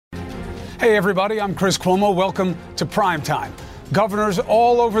Hey, everybody, I'm Chris Cuomo. Welcome to Primetime. Governors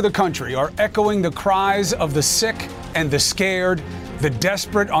all over the country are echoing the cries of the sick and the scared, the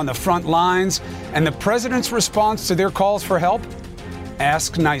desperate on the front lines, and the president's response to their calls for help?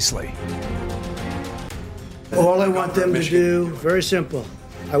 Ask nicely. All I want them to do, very simple.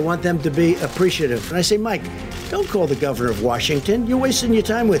 I want them to be appreciative. And I say, Mike, don't call the governor of Washington. You're wasting your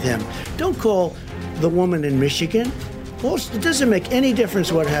time with him. Don't call the woman in Michigan. It doesn't make any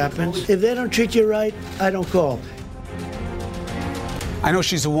difference what happens. If they don't treat you right, I don't call. I know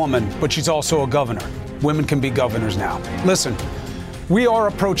she's a woman, but she's also a governor. Women can be governors now. Listen, we are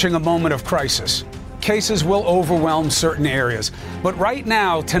approaching a moment of crisis. Cases will overwhelm certain areas. But right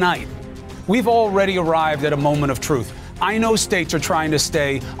now, tonight, we've already arrived at a moment of truth. I know states are trying to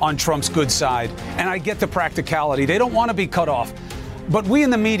stay on Trump's good side, and I get the practicality. They don't want to be cut off. But we in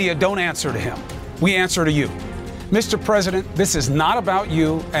the media don't answer to him. We answer to you. Mr. President, this is not about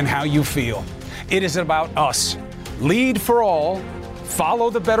you and how you feel. It is about us. Lead for all, follow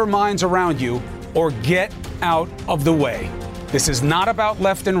the better minds around you, or get out of the way. This is not about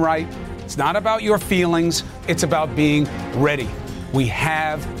left and right. It's not about your feelings. It's about being ready. We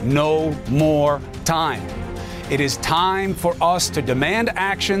have no more time. It is time for us to demand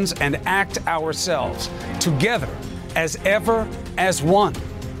actions and act ourselves, together, as ever, as one.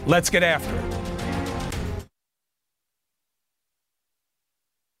 Let's get after it.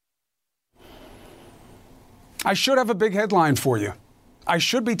 I should have a big headline for you. I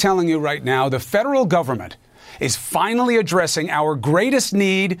should be telling you right now the federal government is finally addressing our greatest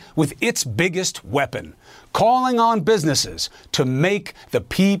need with its biggest weapon, calling on businesses to make the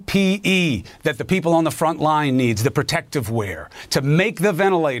PPE that the people on the front line needs, the protective wear, to make the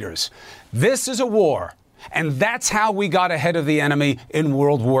ventilators. This is a war, and that's how we got ahead of the enemy in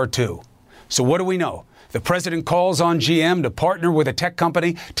World War II. So what do we know? The president calls on GM to partner with a tech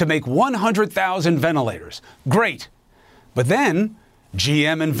company to make 100,000 ventilators. Great. But then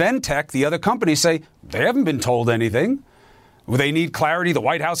GM and Ventec, the other companies, say they haven't been told anything. Well, they need clarity. The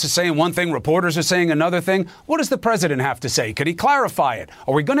White House is saying one thing, reporters are saying another thing. What does the president have to say? Could he clarify it?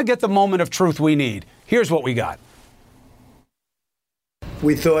 Are we going to get the moment of truth we need? Here's what we got.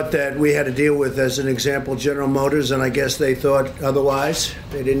 We thought that we had to deal with, as an example, General Motors, and I guess they thought otherwise.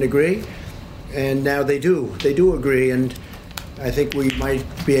 They didn't agree. And now they do. They do agree, and I think we might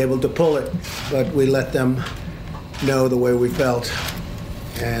be able to pull it, but we let them know the way we felt,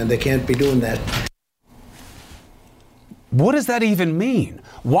 and they can't be doing that. What does that even mean?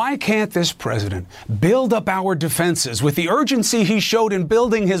 Why can't this president build up our defenses with the urgency he showed in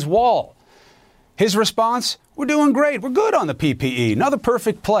building his wall? His response? We're doing great. We're good on the PPE. Another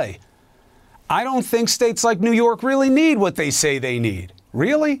perfect play. I don't think states like New York really need what they say they need.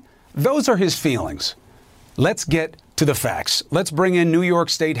 Really? Those are his feelings. Let's get to the facts. Let's bring in New York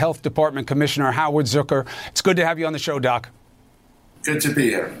State Health Department Commissioner Howard Zucker. It's good to have you on the show, Doc. Good to be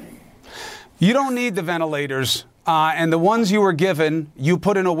here. You don't need the ventilators, and the ones you were given, you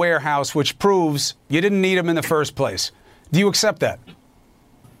put in a warehouse, which proves you didn't need them in the first place. Do you accept that?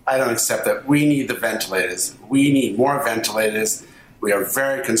 I don't accept that. We need the ventilators. We need more ventilators. We are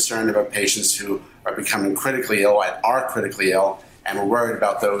very concerned about patients who are becoming critically ill and are critically ill. And we're worried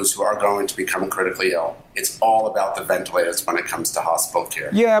about those who are going to become critically ill. It's all about the ventilators when it comes to hospital care.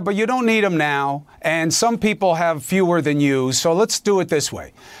 Yeah, but you don't need them now. And some people have fewer than you. So let's do it this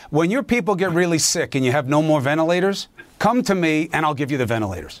way. When your people get really sick and you have no more ventilators, come to me and I'll give you the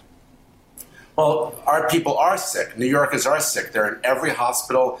ventilators. Well, our people are sick. New Yorkers are sick. They're in every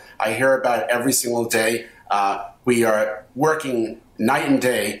hospital. I hear about it every single day. We are working night and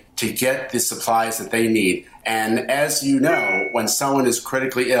day to get the supplies that they need. And as you know, when someone is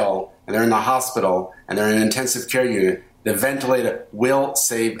critically ill and they're in the hospital and they're in an intensive care unit, the ventilator will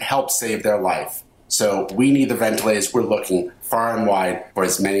help save their life. So we need the ventilators. We're looking far and wide for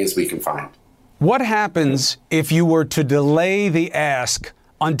as many as we can find. What happens if you were to delay the ask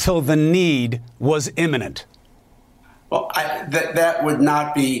until the need was imminent? Well, that would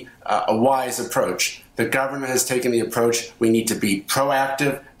not be a wise approach. The government has taken the approach we need to be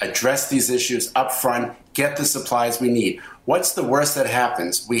proactive, address these issues up front, get the supplies we need. What's the worst that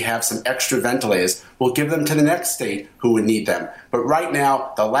happens? We have some extra ventilators. We'll give them to the next state who would need them. But right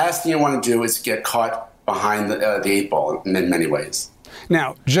now, the last thing you want to do is get caught behind the eight ball in many ways.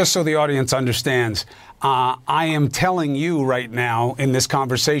 Now, just so the audience understands, I am telling you right now in this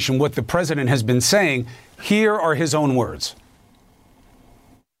conversation what the president has been saying. Here are his own words.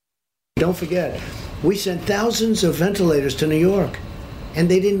 Don't forget, we sent thousands of ventilators to New York, and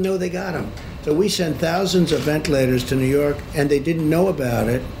they didn't know they got them. So we sent thousands of ventilators to New York, and they didn't know about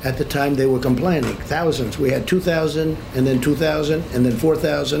it at the time they were complaining. Thousands. We had 2,000, and then 2,000, and then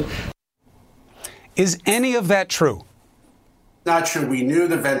 4,000. Is any of that true? Not true. We knew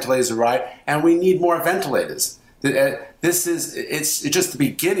the ventilators were right, and we need more ventilators. It's just the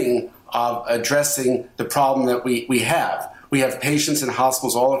beginning of addressing the problem that we have. We have patients in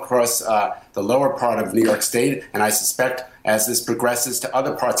hospitals all across the lower part of New York State, and I suspect as this progresses to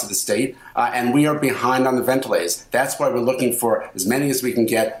other parts of the state, and we are behind on the ventilators. That's why we're looking for as many as we can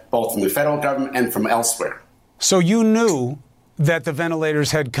get, both from the federal government and from elsewhere. So you knew that the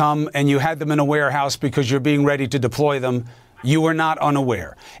ventilators had come and you had them in a warehouse because you're being ready to deploy them. You were not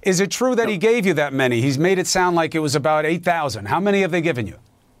unaware. Is it true that he gave you that many? He's made it sound like it was about 8,000. How many have they given you?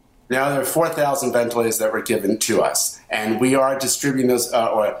 Now there are 4,000 ventilators that were given to us, and we are distributing those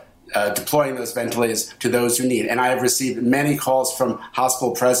deploying those ventilators to those who need. And I have received many calls from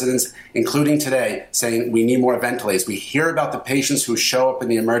hospital presidents, including today, saying we need more ventilators. We hear about the patients who show up in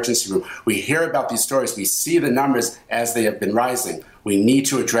the emergency room. We hear about these stories. We see the numbers as they have been rising. We need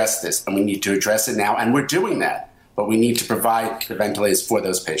to address this, and we need to address it now, and we're doing that. But we need to provide the ventilators for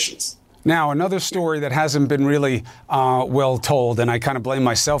those patients. Now, another story that hasn't been really well told, and I kind of blame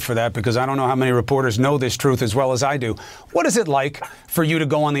myself for that because I don't know how many reporters know this truth as well as I do. What is it like for you to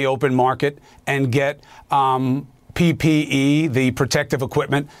go on the open market and get PPE, the protective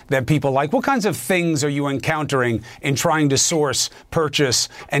equipment that people like? What kinds of things are you encountering in trying to source, purchase,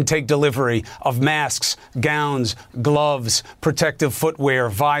 and take delivery of masks, gowns, gloves, protective footwear,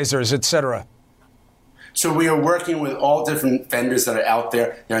 visors, etc.? So we are working with all different vendors that are out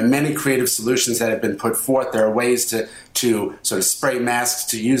there. There are many creative solutions that have been put forth. There are ways to sort of spray masks,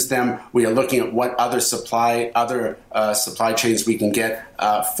 to use them. We are looking at what other supply chains we can get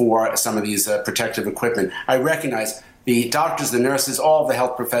for some of these protective equipment. I recognize the doctors, the nurses, all of the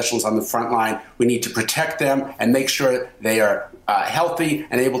health professionals on the front line, we need to protect them and make sure they are healthy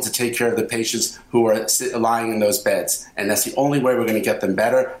and able to take care of the patients who are lying in those beds. And that's the only way we're going to get them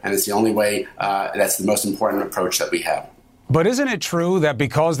better, and it's the only way, that's the most important approach that we have. But isn't it true that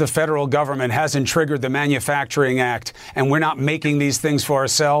because the federal government hasn't triggered the Manufacturing Act and we're not making these things for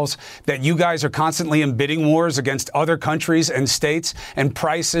ourselves, that you guys are constantly in bidding wars against other countries and states, and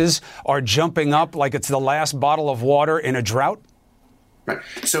prices are jumping up like it's the last bottle of water in a drought? Right.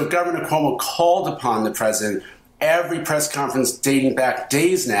 So Governor Cuomo called upon the president every press conference dating back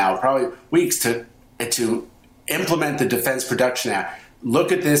days now, probably weeks, to implement the Defense Production Act.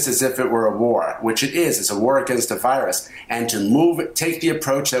 Look at this as if it were a war, which it is. It's a war against a virus. And to take the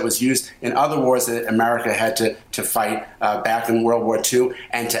approach that was used in other wars that America had to fight back in World War II,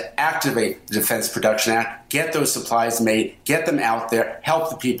 and to activate the Defense Production Act, get those supplies made, get them out there, help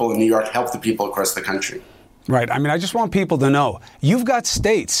the people in New York, help the people across the country. Right. I mean, I just want people to know, you've got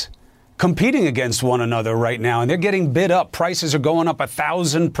states competing against one another right now, and they're getting bid up. Prices are going up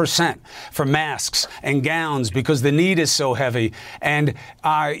 1,000% for masks and gowns because the need is so heavy. And,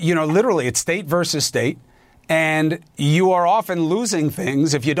 literally, it's state versus state. And you are often losing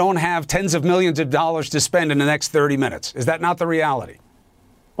things if you don't have tens of millions of dollars to spend in the next 30 minutes. Is that not the reality?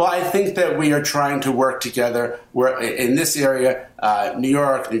 Well, I think that we are trying to work together. We're in this area, New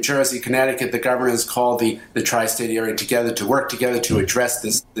York, New Jersey, Connecticut. The government has called the tri-state area together to work together to address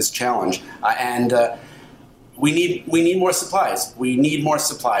this challenge. And we need more supplies. We need more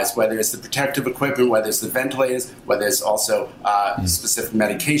supplies, whether it's the protective equipment, whether it's the ventilators, whether it's also specific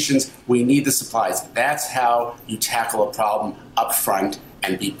medications. We need the supplies. That's how you tackle a problem up front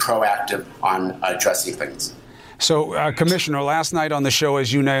and be proactive on addressing things. So, Commissioner, last night on the show,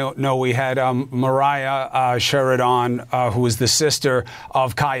 as you know, we had Mariah Sheridan, who is the sister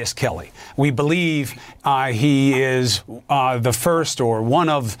of Caius Kelly. We believe he is the first or one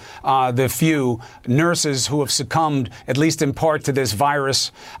of the few nurses who have succumbed, at least in part, to this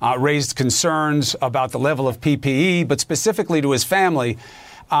virus, raised concerns about the level of PPE, but specifically to his family.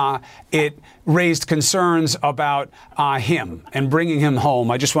 It raised concerns about him and bringing him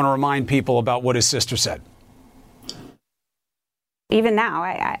home. I just want to remind people about what his sister said. Even now,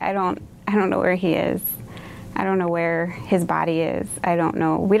 I don't know where he is. I don't know where his body is. I don't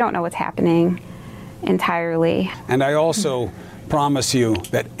know. We don't know what's happening entirely. And I also promise you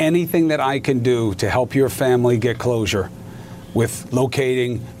that anything that I can do to help your family get closure with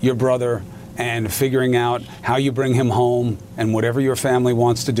locating your brother and figuring out how you bring him home and whatever your family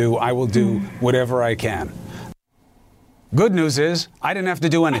wants to do, I will do whatever I can. Good news is I didn't have to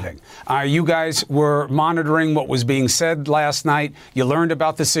do anything. You guys were monitoring what was being said last night. You learned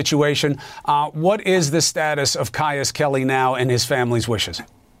about the situation. What is the status of Caius Kelly now and his family's wishes?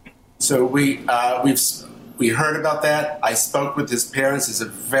 So we heard about that. I spoke with his parents. It's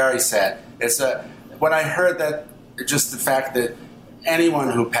very sad. When I heard that, just the fact that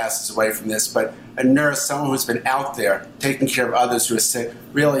anyone who passes away from this, but a nurse, someone who's been out there taking care of others who are sick,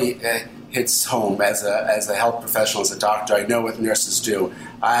 really hits home as a health professional, as a doctor. I know what nurses do.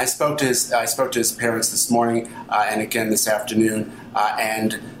 I spoke to his parents this morning and again this afternoon,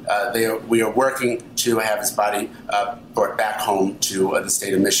 and we are working to have his body brought back home to the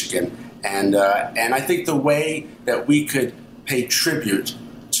state of Michigan. And I think the way that we could pay tribute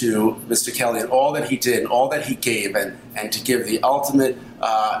to Mr. Kelly and all that he did and all that he gave, and to give the ultimate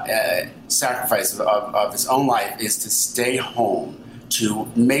sacrifice of his own life, is to stay home, to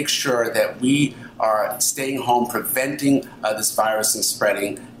make sure that we are staying home, preventing this virus from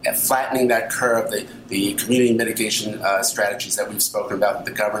spreading, and flattening that curve, the community mitigation strategies that we've spoken about, that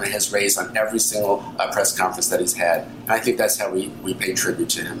the governor has raised on every single press conference that he's had. And I think that's how we pay tribute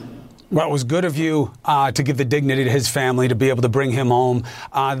to him. Well, it was good of you to give the dignity to his family, to be able to bring him home.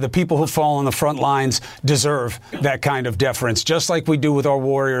 The people who fall on the front lines deserve that kind of deference, just like we do with our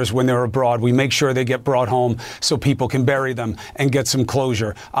warriors when they're abroad. We make sure they get brought home so people can bury them and get some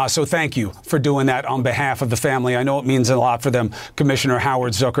closure. So thank you for doing that on behalf of the family. I know it means a lot for them, Commissioner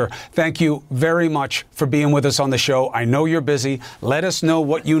Howard Zucker. Thank you very much for being with us on the show. I know you're busy. Let us know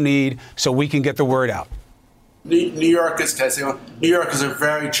what you need so we can get the word out. New Yorkers are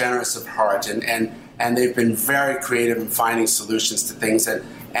very generous of heart, and they've been very creative in finding solutions to things,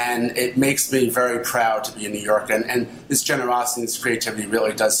 and it makes me very proud to be a New Yorker. And this generosity, this creativity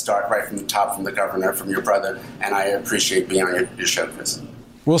really does start right from the top, from the governor, from your brother, and I appreciate being on your show, Chris.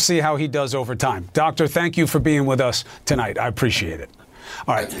 We'll see how he does over time. Doctor, thank you for being with us tonight. I appreciate it.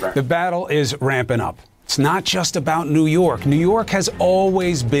 All right, the battle is ramping up. It's not just about New York. New York has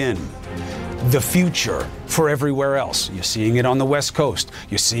always been the future for everywhere else. You're seeing it on the West Coast.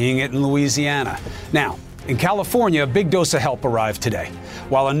 You're seeing it in Louisiana. Now, in California, a big dose of help arrived today,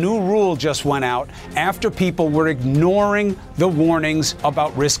 while a new rule just went out after people were ignoring the warnings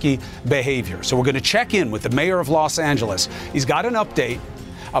about risky behavior. So we're going to check in with the mayor of Los Angeles. He's got an update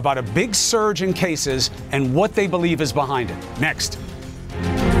about a big surge in cases and what they believe is behind it. Next.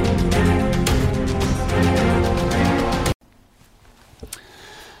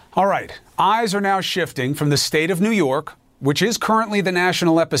 All right, eyes are now shifting from the state of New York, which is currently the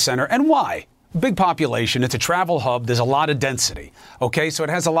national epicenter. And why? Big population, it's a travel hub, there's a lot of density, okay? So it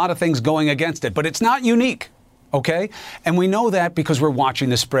has a lot of things going against it, but it's not unique, okay? And we know that because we're watching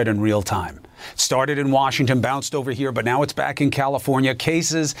the spread in real time. It started in Washington, bounced over here, but now it's back in California.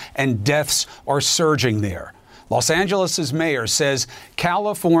 Cases and deaths are surging there. Los Angeles' mayor says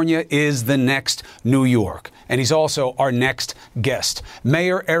California is the next New York, and he's also our next guest.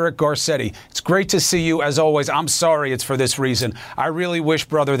 Mayor Eric Garcetti, it's great to see you as always. I'm sorry it's for this reason. I really wish,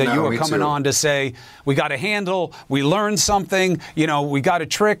 brother, that you were coming on to say we got a handle, we learned something, we got a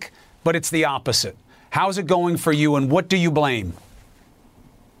trick, but it's the opposite. How's it going for you, and what do you blame?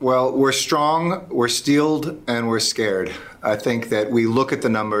 Well, we're strong, we're steeled, and we're scared. I think that we look at the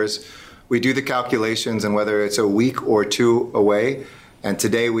numbers, we do the calculations, and whether it's a week or two away, and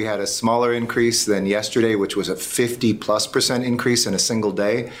today we had a smaller increase than yesterday, which was a 50+% increase in a single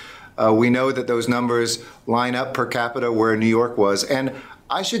day. We know that those numbers line up per capita where New York was. And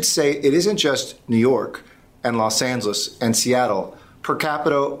I should say it isn't just New York and Los Angeles and Seattle. Per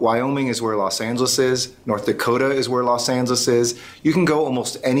capita, Wyoming is where Los Angeles is. North Dakota is where Los Angeles is. You can go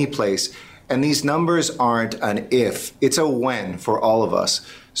almost any place. And these numbers aren't an if, it's a when for all of us.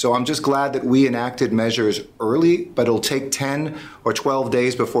 So I'm just glad that we enacted measures early, but it'll take 10 or 12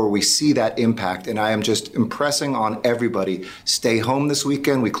 days before we see that impact. And I am just impressing on everybody, stay home this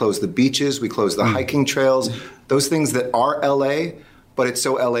weekend. We close the beaches, we close the hiking trails, those things that are LA, but it's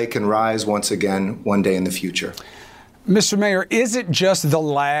so LA can rise once again one day in the future. Mr. Mayor, is it just the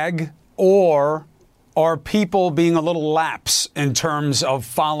lag, or are people being a little lax in terms of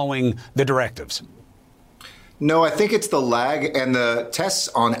following the directives? No, I think it's the lag, and the tests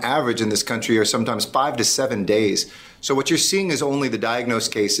on average in this country are sometimes 5 to 7 days. So what you're seeing is only the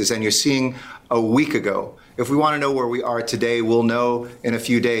diagnosed cases, and you're seeing a week ago. If we want to know where we are today, we'll know in a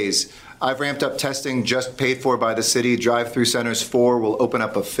few days. I've ramped up testing just paid for by the city. Drive-through centers 4 will open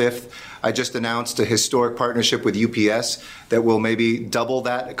up a 5th. I just announced a historic partnership with UPS that will maybe double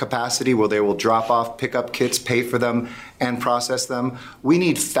that capacity, where they will drop off, pick up kits, pay for them, and process them. We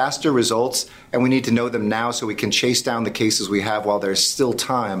need faster results, and we need to know them now so we can chase down the cases we have while there's still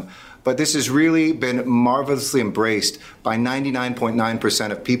time. But this has really been marvelously embraced by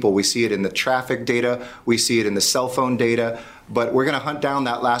 99.9% of people. We see it in the traffic data. We see it in the cell phone data. But we're going to hunt down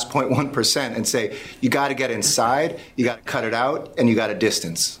that last 0.1% and say, you got to get inside, you got to cut it out, and you got to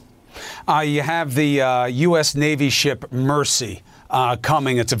distance. You have the U.S. Navy ship Mercy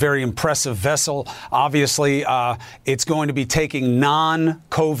coming. It's a very impressive vessel. Obviously, it's going to be taking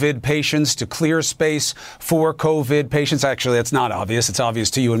non-COVID patients to clear space for COVID patients. Actually, it's not obvious. It's obvious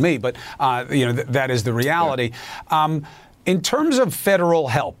to you and me, but that is the reality. Yeah. In terms of federal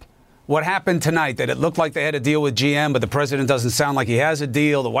help, what happened tonight, that it looked like they had a deal with GM, but the president doesn't sound like he has a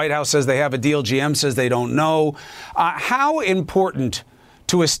deal. The White House says they have a deal. GM says they don't know. How important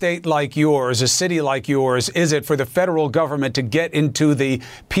to a state like yours, a city like yours, is it for the federal government to get into the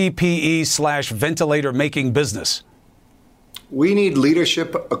PPE/ventilator making business? We need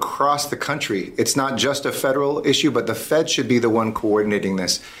leadership across the country. It's not just a federal issue, but the Fed should be the one coordinating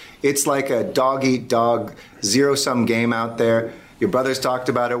this. It's like a dog-eat-dog, zero-sum game out there. Your brothers talked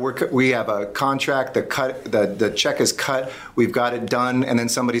about it. We have a contract. The check is cut. We've got it done. And then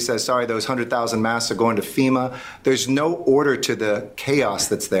somebody says, sorry, those 100,000 masks are going to FEMA. There's no order to the chaos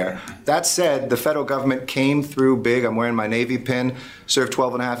that's there. That said, the federal government came through big. I'm wearing my Navy pin, served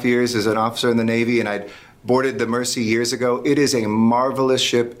 12 and a half years as an officer in the Navy, and I'd boarded the Mercy years ago. It is a marvelous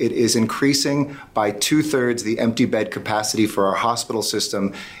ship. It is increasing by 2/3 the empty bed capacity for our hospital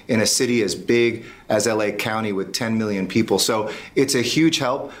system in a city as big as LA County with 10 million people. So it's a huge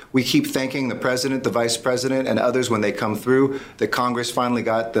help. We keep thanking the president, the vice president, and others when they come through. The Congress finally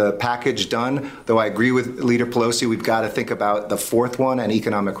got the package done. Though I agree with Leader Pelosi, we've got to think about the fourth one and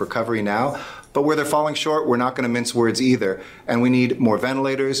economic recovery now. But where they're falling short, we're not going to mince words either. And we need more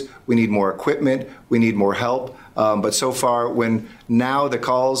ventilators, we need more equipment, we need more help. But so far, when now the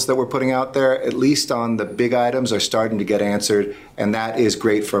calls that we're putting out there, at least on the big items, are starting to get answered, and that is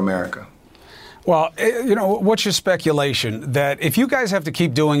great for America. Well, what's your speculation that if you guys have to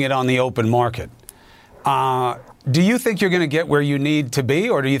keep doing it on the open market, do you think you're going to get where you need to be,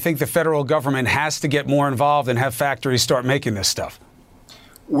 or do you think the federal government has to get more involved and have factories start making this stuff?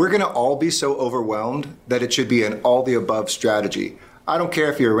 We're going to all be so overwhelmed that it should be an all-the-above strategy. I don't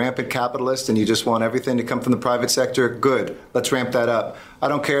care if you're a rampant capitalist and you just want everything to come from the private sector. Good. Let's ramp that up. I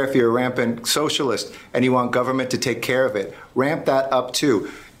don't care if you're a rampant socialist and you want government to take care of it. Ramp that up, too.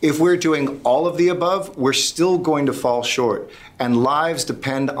 If we're doing all of the above, we're still going to fall short. And lives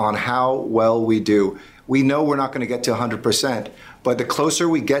depend on how well we do. We know we're not going to get to 100%, but the closer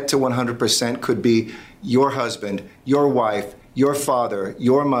we get to 100% could be your husband, your wife, your father,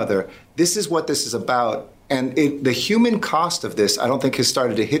 your mother. This is what this is about. And the human cost of this, I don't think, has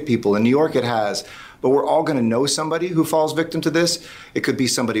started to hit people. In New York, it has. But we're all going to know somebody who falls victim to this. It could be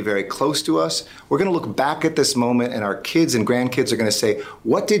somebody very close to us. We're going to look back at this moment, and our kids and grandkids are going to say,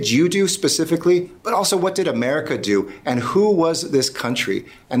 what did you do specifically? But also, what did America do? And who was this country?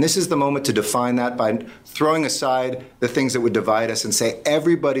 And this is the moment to define that by throwing aside the things that would divide us and say,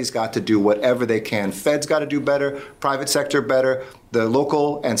 everybody's got to do whatever they can. Fed's got to do better, private sector better, the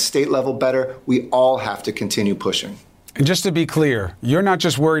local and state level better. We all have to continue pushing. And just to be clear, you're not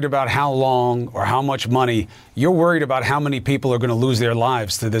just worried about how long or how much money. You're worried about how many people are going to lose their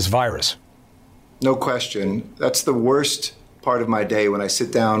lives to this virus. No question. That's the worst part of my day when I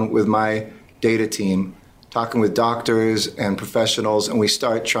sit down with my data team, talking with doctors and professionals, and we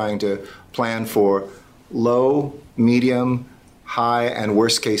start trying to plan for low, medium, high, and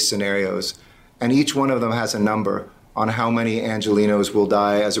worst case scenarios. And each one of them has a number on how many Angelenos will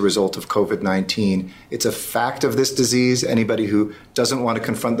die as a result of COVID-19. It's a fact of this disease. Anybody who doesn't want to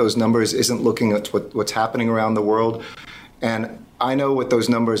confront those numbers isn't looking at what's happening around the world. And I know what those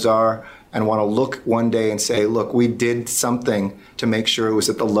numbers are and want to look one day and say, look, we did something to make sure it was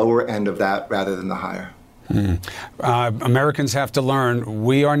at the lower end of that rather than the higher. Americans have to learn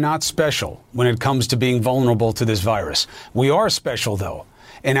we are not special when it comes to being vulnerable to this virus. We are special, though,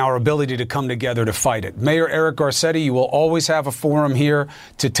 in our ability to come together to fight it. Mayor Eric Garcetti, you will always have a forum here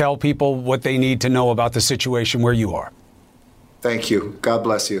to tell people what they need to know about the situation where you are. Thank you. God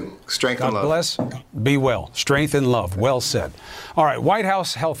bless you. Strength and love. God bless. Be well. Strength and love. Well said. All right. White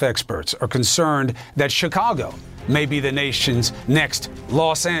House health experts are concerned that Chicago may be the nation's next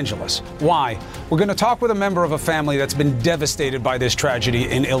Los Angeles. Why? We're going to talk with a member of a family that's been devastated by this tragedy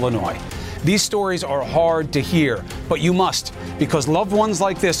in Illinois. These stories are hard to hear, but you must, because loved ones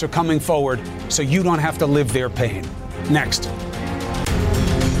like this are coming forward so you don't have to live their pain. Next.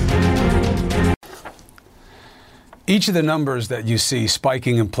 Each of the numbers that you see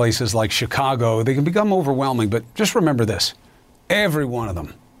spiking in places like Chicago, they can become overwhelming, but just remember this. Every one of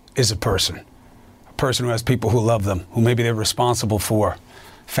them is a person who has people who love them, who maybe they're responsible for,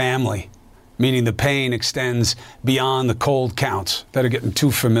 family, meaning the pain extends beyond the cold counts that are getting too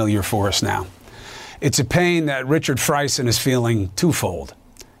familiar for us now. It's a pain that Richard Freisen is feeling twofold.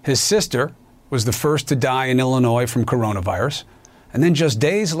 His sister was the first to die in Illinois from coronavirus, and then just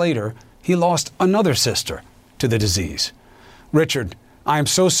days later, he lost another sister to the disease. Richard, I am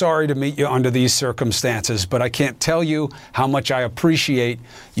so sorry to meet you under these circumstances, but I can't tell you how much I appreciate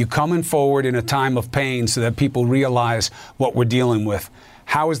you coming forward in a time of pain so that people realize what we're dealing with.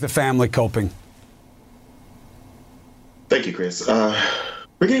 How is the family coping? Thank you, Chris. We're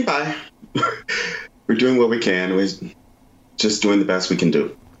getting by. We're doing what we can. We're just doing the best we can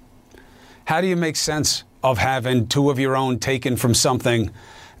do. How do you make sense of having two of your own taken from something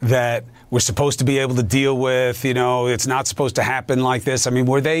that we're supposed to be able to deal with? You know, it's not supposed to happen like this. I mean,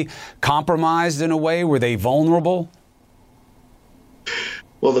 were they compromised in a way? Were they vulnerable?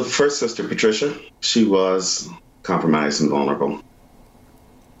 Well, the first sister, Patricia, she was compromised and vulnerable.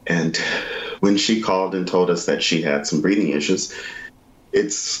 And when she called and told us that she had some breathing issues,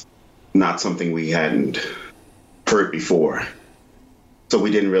 it's not something we hadn't heard before. So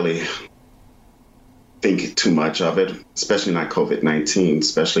we didn't really think too much of it, especially not COVID-19,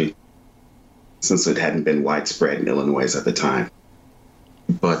 especially since it hadn't been widespread in Illinois at the time.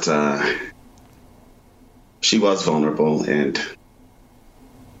 But she was vulnerable, and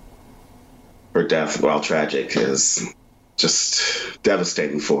her death, while tragic, is just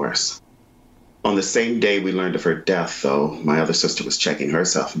devastating for us. On the same day we learned of her death, though, my other sister was checking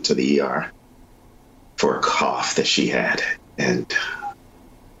herself into the ER for a cough that she had, and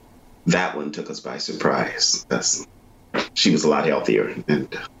that one took us by surprise. She was a lot healthier,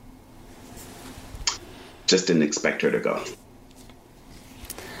 and just didn't expect her to go.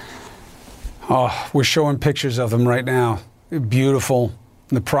 Oh, we're showing pictures of them right now. They're beautiful,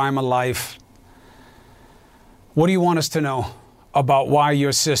 in the prime of life. What do you want us to know about why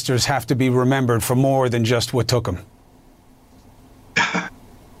your sisters have to be remembered for more than just what took them?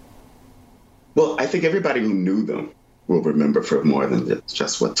 Well, I think everybody who knew them will remember for more than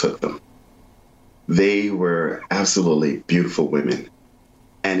just what took them. They were absolutely beautiful women.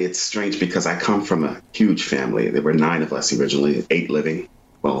 And it's strange because I come from a huge family. There were 9 of us originally, 8 living,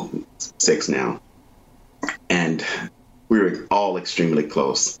 well, 6 now. And we were all extremely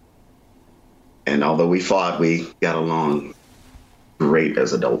close. And although we fought, we got along great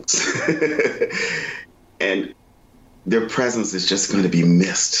as adults. And their presence is just going to be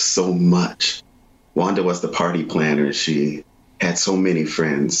missed so much. Wanda was the party planner. She had so many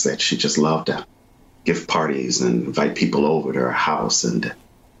friends that she just loved to give parties and invite people over to her house. And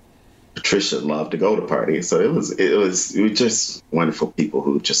Patricia loved to go to parties. So it was just wonderful people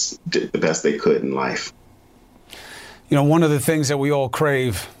who just did the best they could in life. You know, one of the things that we all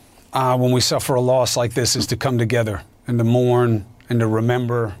crave when we suffer a loss like this is to come together and to mourn and to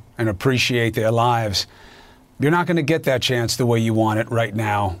remember and appreciate their lives. You're not going to get that chance the way you want it right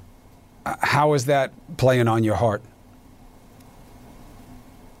now. How is that playing on your heart?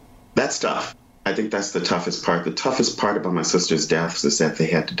 That's tough. I think that's the toughest part. The toughest part about my sister's death is that they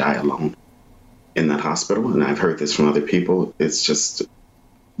had to die alone in that hospital. And I've heard this from other people. It's just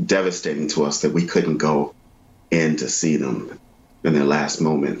devastating to us that we couldn't go in to see them in their last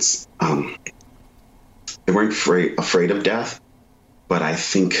moments. They weren't afraid of death, but I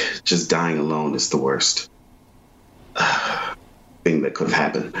think just dying alone is the worst thing that could have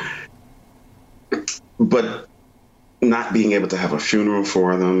happened. But not being able to have a funeral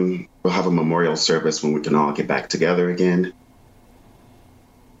for them, we'll have a memorial service when we can all get back together again.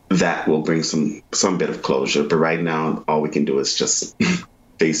 That will bring some bit of closure. But right now, all we can do is just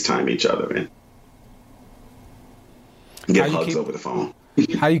FaceTime each other and get hugs over the phone.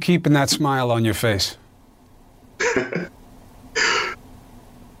 How you keeping that smile on your face?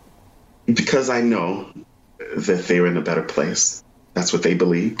 Because I know that they were in a better place. That's what they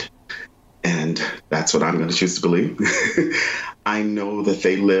believed. And that's what I'm going to choose to believe. I know that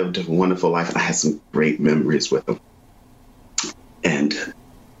they lived a wonderful life, and I had some great memories with them. And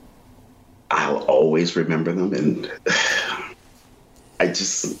I'll always remember them. And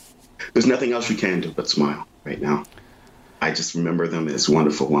there's nothing else we can do but smile right now. I just remember them as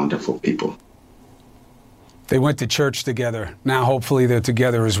wonderful, wonderful people. They went to church together. Now, hopefully, they're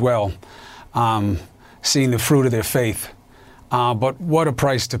together as well, seeing the fruit of their faith. But what a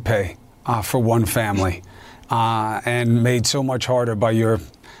price to pay for one family, and made so much harder by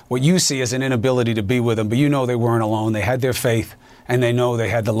what you see as an inability to be with them. But you know they weren't alone. They had their faith, and they know they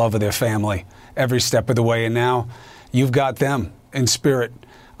had the love of their family every step of the way. And now you've got them in spirit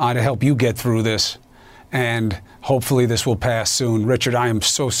to help you get through this. And hopefully this will pass soon. Richard, I am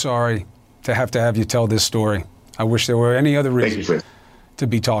so sorry to have you tell this story. I wish there were any other reason to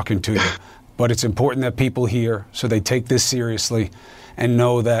be talking to you. But it's important that people hear so they take this seriously and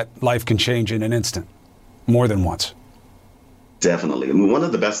know that life can change in an instant, more than once. Definitely. And one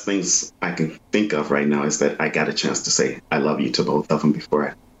of the best things I can think of right now is that I got a chance to say I love you to both of them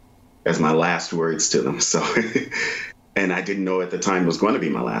before as my last words to them. So And I didn't know at the time it was going to be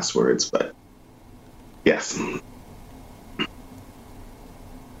my last words, but yes.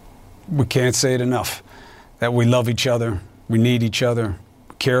 We can't say it enough, that we love each other, we need each other,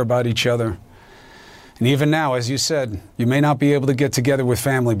 care about each other. And even now, as you said, you may not be able to get together with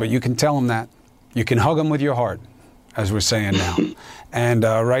family, but you can tell them that. You can hug them with your heart, as we're saying now. And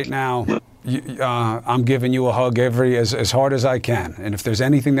right now, I'm giving you a hug as hard as I can. And if there's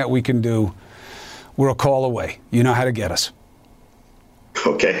anything that we can do, we're a call away. You know how to get us.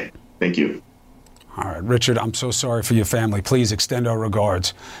 Okay. Thank you. All right, Richard, I'm so sorry for your family. Please extend our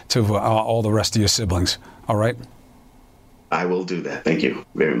regards to all the rest of your siblings. All right? I will do that. Thank you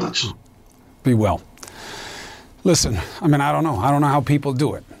very much. Be well. Listen, I mean, I don't know. I don't know how people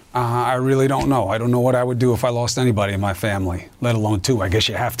do it. I really don't know. I don't know what I would do if I lost anybody in my family, let alone two. I guess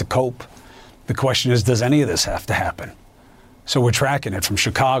you have to cope. The question is, does any of this have to happen? So we're tracking it from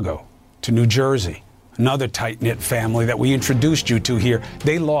Chicago to New Jersey, another tight-knit family that we introduced you to here.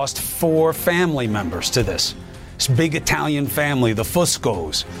 They lost 4 family members to this. This big Italian family, the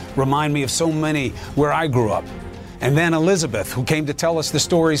Fuscos, remind me of so many where I grew up. And then Elizabeth, who came to tell us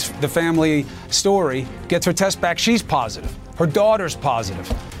the family story, gets her test back. She's positive. Her daughter's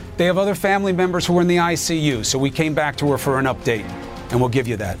positive. They have other family members who are in the ICU, so we came back to her for an update, and we'll give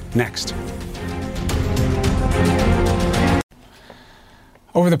you that next.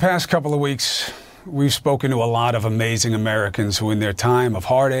 Over the past couple of weeks, we've spoken to a lot of amazing Americans who, in their time of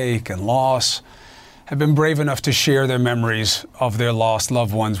heartache and loss, have been brave enough to share their memories of their lost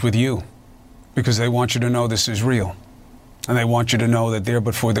loved ones with you, because they want you to know this is real. And they want you to know that there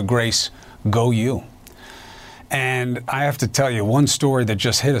but for the grace go you. And I have to tell you, one story that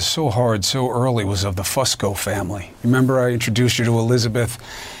just hit us so hard so early was of the Fusco family. Remember I introduced you to Elizabeth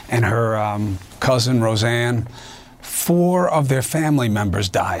and her cousin Roseanne? 4 of their family members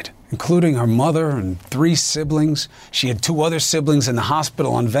died, including her mother and 3 siblings. She had 2 other siblings in the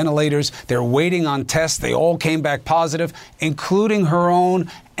hospital on ventilators. They're waiting on tests. They all came back positive, including her own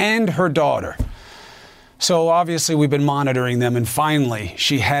and her daughter. So obviously we've been monitoring them, and finally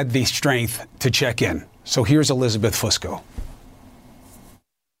she had the strength to check in. So here's Elizabeth Fusco.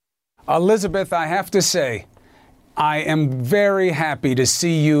 Elizabeth, I have to say, I am very happy to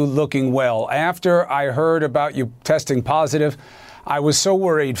see you looking well. After I heard about you testing positive, I was so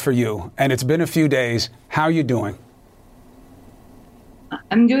worried for you, and it's been a few days. How are you doing?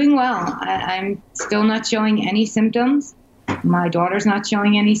 I'm doing well. I'm still not showing any symptoms. My daughter's not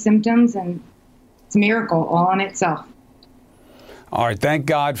showing any symptoms, and it's a miracle all on itself. All right, thank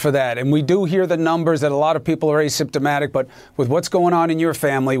God for that. And we do hear the numbers that a lot of people are asymptomatic, but with what's going on in your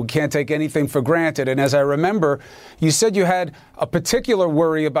family, we can't take anything for granted. And as I remember, you said you had a particular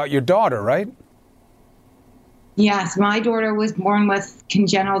worry about your daughter, right? Yes, my daughter was born with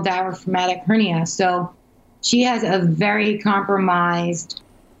congenital diaphragmatic hernia, so she has a very compromised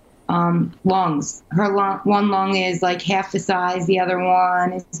lungs. Her one lung is like half the size, the other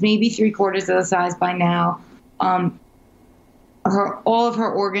one is maybe 3/4 of the size by now. All of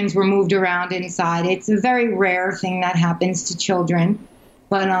her organs were moved around inside. It's a very rare thing that happens to children.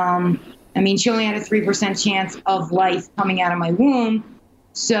 But, she only had a 3% chance of life coming out of my womb.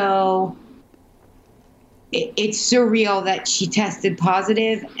 So it's surreal that she tested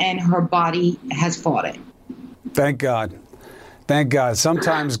positive and her body has fought it. Thank God. Thank God.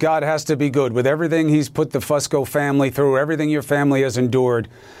 Sometimes God has to be good. With everything he's put the Fusco family through, everything your family has endured,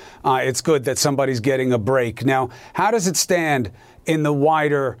 it's good that somebody's getting a break. Now, how does it stand in the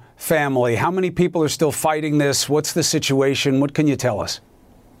wider family? How many people are still fighting this? What's the situation? What can you tell us?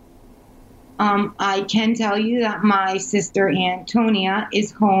 I can tell you that my sister Antonia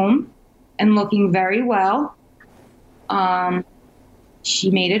is home and looking very well.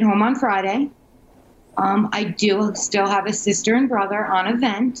 She made it home on Friday. I do still have a sister and brother on a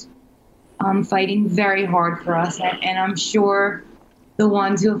vent, fighting very hard for us, and I'm sure the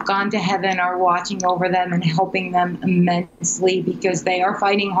ones who have gone to heaven are watching over them and helping them immensely because they are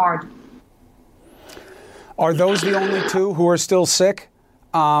fighting hard. Are those the only 2 who are still sick?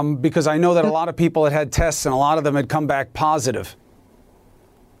 Because I know that a lot of people had tests and a lot of them had come back positive.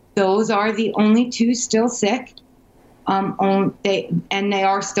 Those are the only 2 still sick. They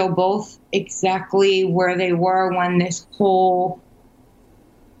are still both exactly where they were when this whole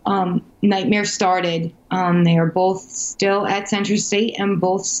nightmare started. They are both still at Central State and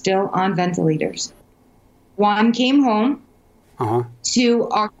both still on ventilators. 1 came home. 2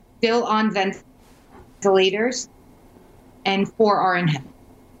 are still on ventilators, and 4 are in heaven.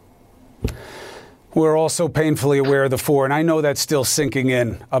 We're also painfully aware of the 4, and I know that's still sinking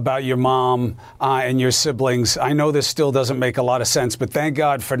in about your mom and your siblings. I know this still doesn't make a lot of sense, but thank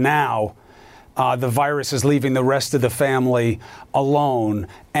God for now The virus is leaving the rest of the family alone.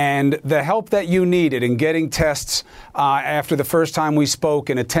 And the help that you needed in getting tests after the first time we spoke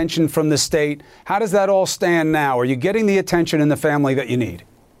and attention from the state, how does that all stand now? Are you getting the attention in the family that you need?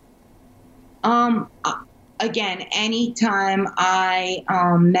 Again, anytime I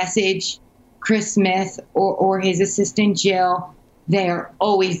message Chris Smith or his assistant Jill, they're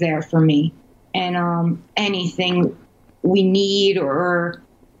always there for me. And anything we need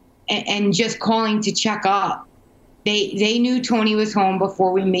and just calling to check up. They knew Tony was home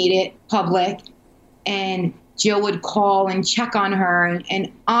before we made it public, and Jill would call and check on her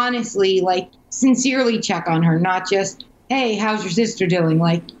and honestly, like, sincerely check on her, not just, hey, how's your sister doing?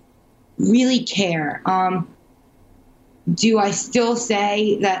 Like, really care. Do I still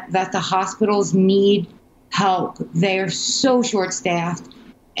say that the hospitals need help? They're so short-staffed,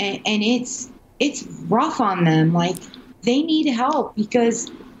 and it's rough on them. Like, they need help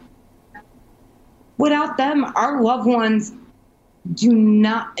because without them, our loved ones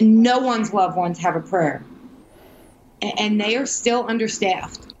no one's loved ones have a prayer. And they are still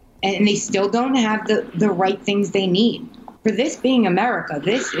understaffed, and they still don't have the right things they need. For this being America,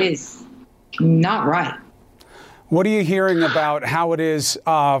 this is not right. What are you hearing about how it is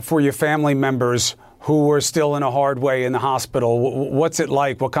for your family members who are still in a hard way in the hospital? What's it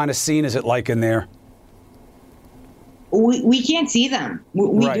like? What kind of scene is it like in there? We can't see them.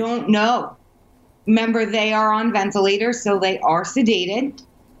 We Right. don't know. Remember, they are on ventilators, so they are sedated.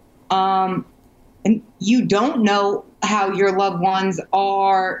 And you don't know how your loved ones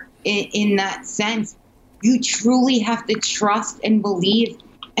are in that sense. You truly have to trust and believe,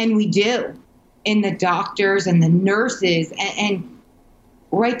 and we do, in the doctors and the nurses, and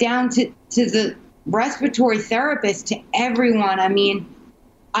right down to the respiratory therapist, to everyone. I mean,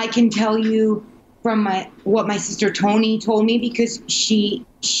 I can tell you from what my sister Tony told me, because she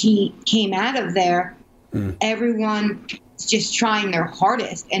came out of there. Everyone is just trying their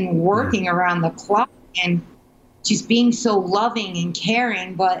hardest and working around the clock and just being so loving and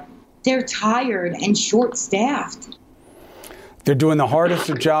caring, but they're tired and short-staffed. They're doing the hardest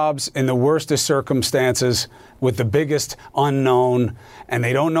of jobs in the worst of circumstances with the biggest unknown, and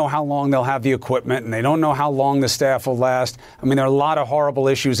they don't know how long they'll have the equipment, and they don't know how long the staff will last. I mean, there are a lot of horrible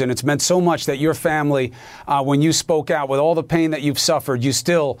issues, and it's meant so much that your family, when you spoke out with all the pain that you've suffered, you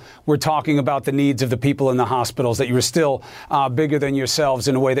still were talking about the needs of the people in the hospitals, that you were still bigger than yourselves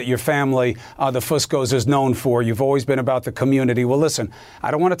in a way that your family, the Fuscos, is known for. You've always been about the community. Well, listen,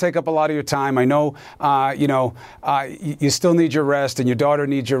 I don't want to take up a lot of your time. I know, you still need your rest, and your daughter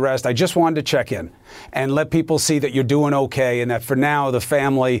needs your rest. I just wanted to check in and let people see that you're doing okay, and that for now the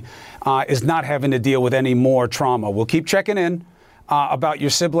family is not having to deal with any more trauma. We'll keep checking in about your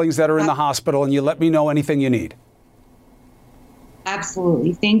siblings that are in the hospital, and you let me know anything you need.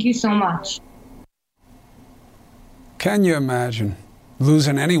 Absolutely. Thank you so much. Can you imagine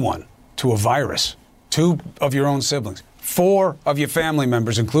losing anyone to a virus? 2 of your own siblings, 4 of your family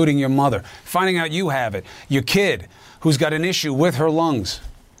members, including your mother, finding out you have it, your kid who's got an issue with her lungs,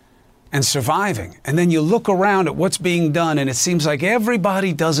 and surviving. And then you look around at what's being done, and it seems like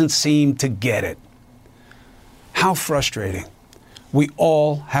everybody doesn't seem to get it. How frustrating. We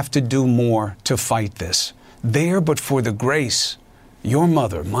all have to do more to fight this. There, but for the grace, your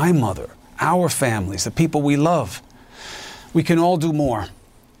mother, my mother, our families, the people we love, we can all do more.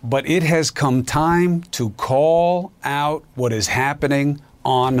 But it has come time to call out what is happening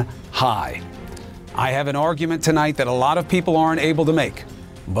on high. I have an argument tonight that a lot of people aren't able to make.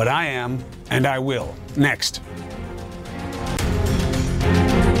 But I am, and I will. Next.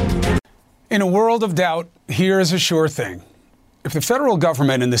 In a world of doubt, here is a sure thing. If the federal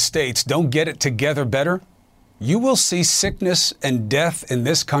government and the states don't get it together better, you will see sickness and death in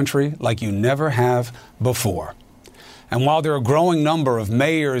this country like you never have before. And while there are a growing number of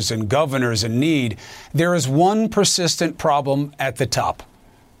mayors and governors in need, there is one persistent problem at the top: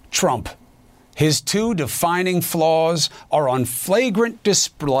 Trump. His 2 defining flaws are on flagrant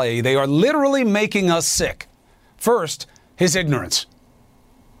display. They are literally making us sick. First, his ignorance.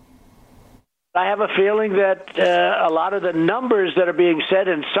 I have a feeling that a lot of the numbers that are being said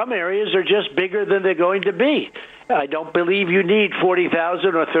in some areas are just bigger than they're going to be. I don't believe you need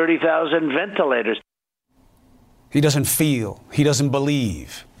 40,000 or 30,000 ventilators. He doesn't feel. He doesn't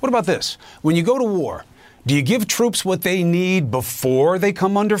believe. What about this? When you go to war, do you give troops what they need before they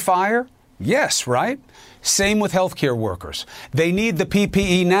come under fire? Yes, right? Same with healthcare workers. They need the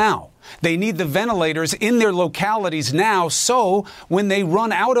PPE now. They need the ventilators in their localities now, so when they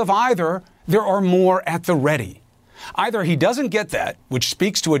run out of either, there are more at the ready. Either he doesn't get that, which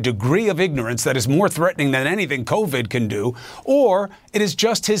speaks to a degree of ignorance that is more threatening than anything COVID can do, or it is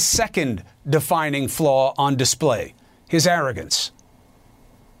just his second defining flaw on display, his arrogance.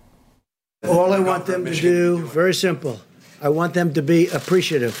 All I want them to do, very simple, I want them to be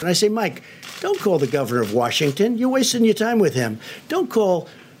appreciative. And I say, Mike, don't call the governor of Washington. You're wasting your time with him. Don't call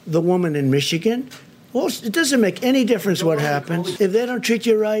the woman in Michigan. Well, it doesn't make any difference what happens. If they don't treat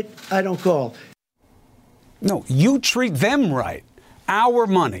you right, I don't call. No, you treat them right. Our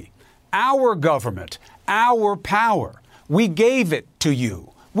money, our government, our power. We gave it to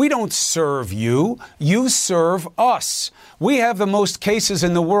you. We don't serve you. You serve us. We have the most cases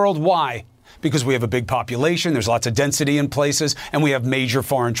in the world. Why? Because we have a big population, there's lots of density in places, and we have major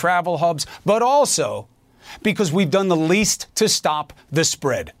foreign travel hubs, but also because we've done the least to stop the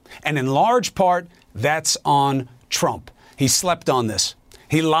spread. And in large part, that's on Trump. He slept on this.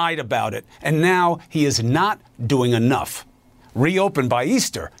 He lied about it. And now he is not doing enough. Reopen by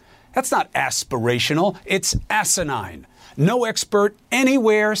Easter. That's not aspirational. It's asinine. No expert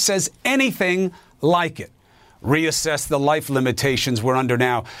anywhere says anything like it. Reassess the life limitations we're under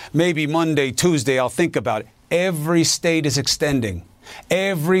now. Maybe Monday, Tuesday, I'll think about it. Every state is extending.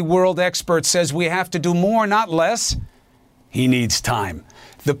 Every world expert says we have to do more, not less. He needs time.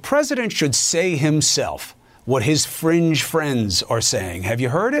 The president should say himself what his fringe friends are saying. Have you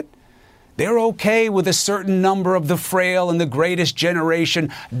heard it? They're okay with a certain number of the frail and the greatest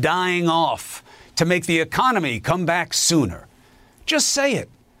generation dying off to make the economy come back sooner. Just say it,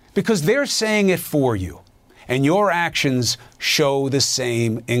 because they're saying it for you. And your actions show the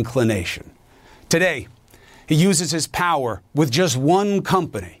same inclination. Today, he uses his power with just one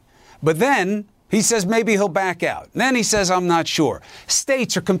company. But then he says maybe he'll back out. And then he says, I'm not sure.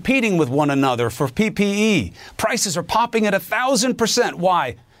 States are competing with one another for PPE. Prices are popping at 1,000%.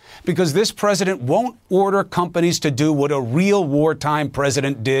 Why? Because this president won't order companies to do what a real wartime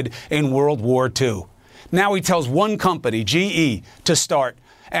president did in World War II. Now he tells one company, GE, to start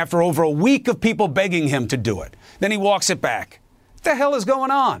after over a week of people begging him to do it. Then he walks it back. What the hell is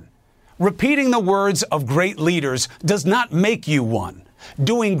going on? Repeating the words of great leaders does not make you one.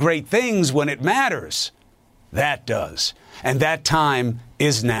 Doing great things when it matters, that does. And that time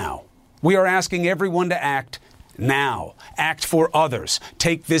is now. We are asking everyone to act now. Act for others.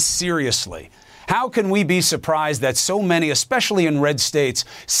 Take this seriously. How can we be surprised that so many, especially in red states,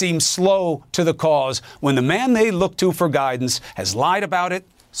 seem slow to the cause when the man they look to for guidance has lied about it,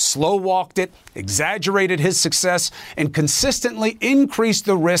 slow-walked it, exaggerated his success, and consistently increased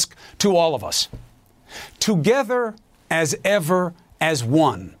the risk to all of us? Together as ever as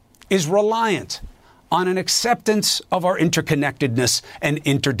one is reliant on an acceptance of our interconnectedness and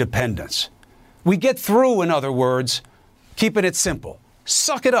interdependence. We get through, in other words, keeping it simple.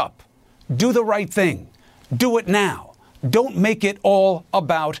 Suck it up. Do the right thing. Do it now. Don't make it all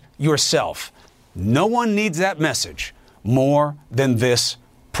about yourself. No one needs that message more than this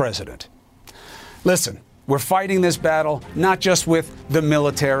president. Listen, we're fighting this battle not just with the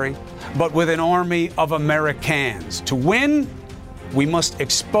military, but with an army of Americans. To win, we must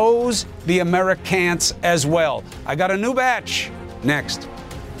expose the Americans as well. I got a new batch next.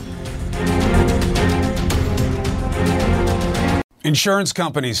 Insurance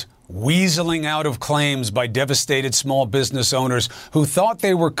companies weaseling out of claims by devastated small business owners who thought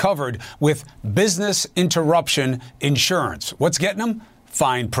they were covered with business interruption insurance. What's getting them?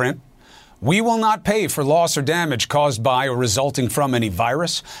 Fine print. We will not pay for loss or damage caused by or resulting from any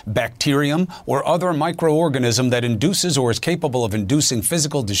virus, bacterium, or other microorganism that induces or is capable of inducing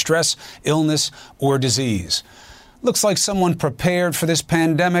physical distress, illness, or disease. Looks like someone prepared for this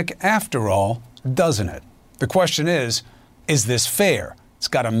pandemic after all, doesn't it? The question is this fair? It's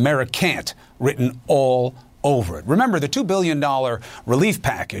got Americant written all over it. Remember, the $2 billion relief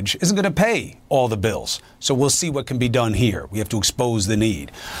package isn't going to pay all the bills. So we'll see what can be done here. We have to expose the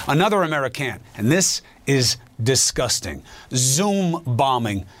need. Another Americant, and this is disgusting. Zoom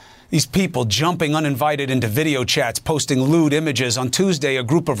bombing. These people jumping uninvited into video chats, posting lewd images. On Tuesday, a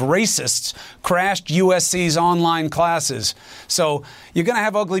group of racists crashed USC's online classes. So you're going to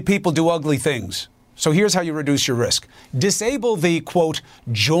have ugly people do ugly things. So here's how you reduce your risk. Disable the, quote,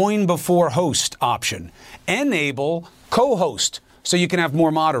 join before host option. Enable co-host so you can have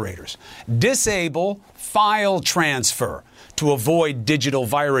more moderators. Disable file transfer to avoid digital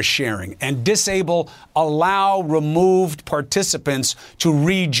virus sharing. And disable allow removed participants to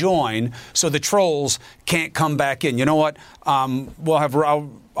rejoin so the trolls can't come back in. You know what?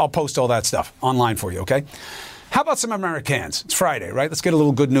 I'll post all that stuff online for you, okay? How about some Americans? It's Friday, right? Let's get a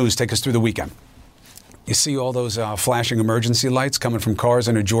little good news. Take us through the weekend. You see all those flashing emergency lights coming from cars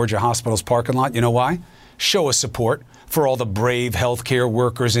in a Georgia hospital's parking lot? You know why? show of support for all the brave healthcare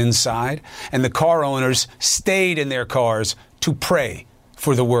workers inside, and the car owners stayed in their cars to pray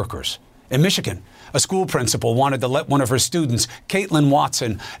for the workers. In Michigan, a school principal wanted to let one of her students, Caitlin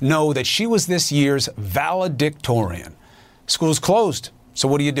Watson, know that she was this year's valedictorian. School's closed, so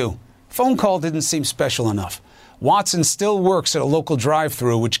what do? Phone call didn't seem special enough. Watson still works at a local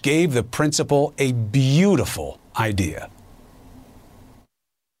drive-thru, which gave the principal a beautiful idea.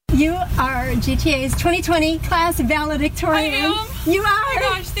 You are GTA's 2020 class valedictorian. I am. You are. Oh my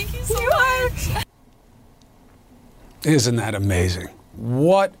gosh, thank you so much. Isn't that amazing?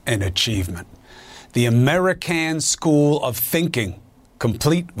 What an achievement. The American School of Thinking,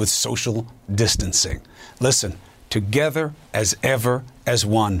 complete with social distancing. Listen, together as ever, as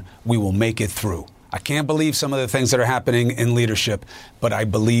one, we will make it through. I can't believe some of the things that are happening in leadership, but I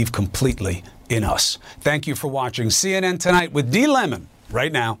believe completely in us. Thank you for watching CNN Tonight with D. Lemon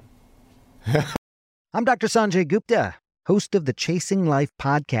right now. I'm Dr. Sanjay Gupta, host of the Chasing Life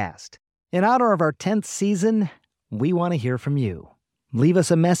podcast. In honor of our 10th season, we want to hear from you. Leave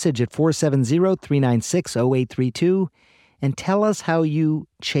us a message at 470-396-0832 and tell us how you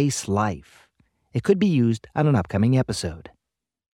chase life. It could be used on an upcoming episode.